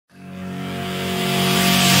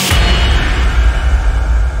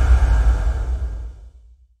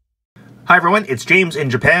Hi everyone, it's James in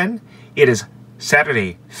Japan. It is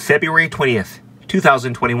Saturday, February 20th,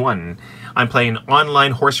 2021. I'm playing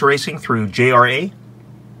online horse racing through JRA.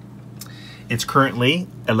 It's currently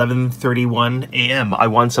 11:31 a.m. I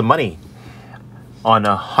won some money on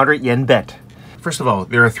a 100 yen bet. First of all,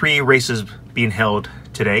 there are 3 races being held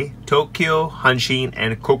today: Tokyo, Hanshin,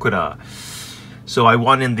 and Kokura. So I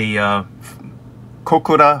won in the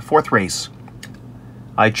Kokura 4th race.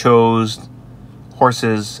 I chose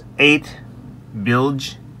horses 8,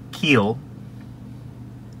 Bilge, Keel.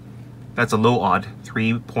 That's a low odd,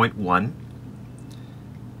 3.1.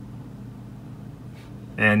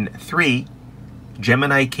 And 3,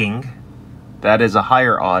 Gemini King. That is a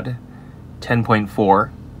higher odd,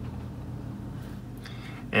 10.4.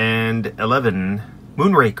 And 11,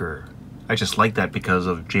 Moonraker. I just like that because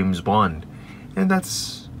of James Bond. And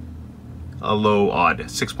that's a low odd,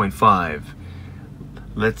 6.5.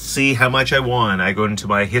 Let's see how much I won. I go into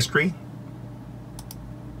my history.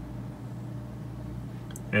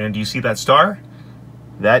 And you see that star?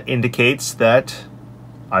 That indicates that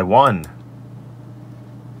I won.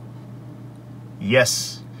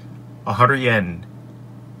 Yes, 100 yen.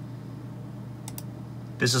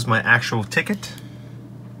 This is my actual ticket.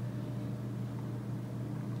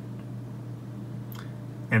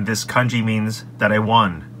 And this kanji means that I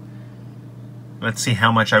won. Let's see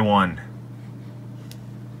how much I won.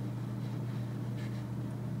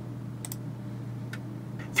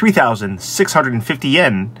 3,650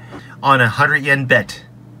 yen on a 100 yen bet.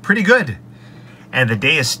 Pretty good. And the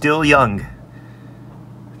day is still young.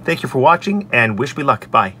 Thank you for watching and wish me luck.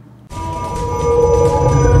 Bye.